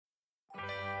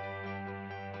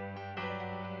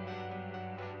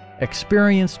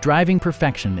Experience driving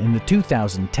perfection in the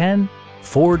 2010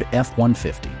 Ford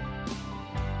F-150.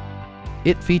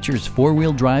 It features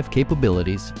four-wheel drive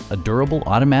capabilities, a durable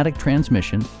automatic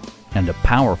transmission, and a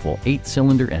powerful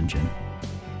 8-cylinder engine.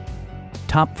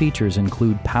 Top features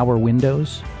include power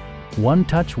windows,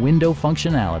 one-touch window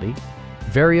functionality,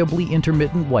 variably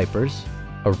intermittent wipers,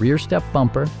 a rear step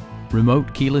bumper,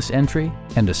 remote keyless entry,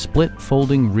 and a split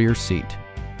folding rear seat.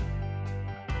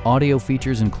 Audio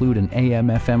features include an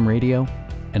AM/FM radio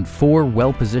and 4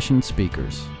 well-positioned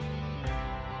speakers.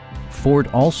 Ford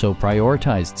also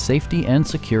prioritized safety and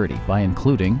security by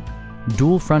including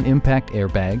dual front impact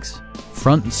airbags,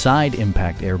 front and side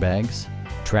impact airbags,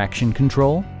 traction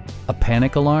control, a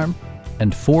panic alarm,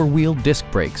 and 4-wheel disc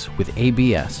brakes with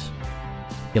ABS.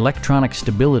 Electronic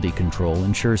stability control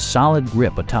ensures solid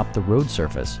grip atop the road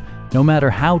surface, no matter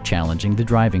how challenging the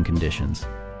driving conditions.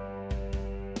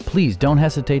 Please don't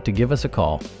hesitate to give us a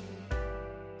call.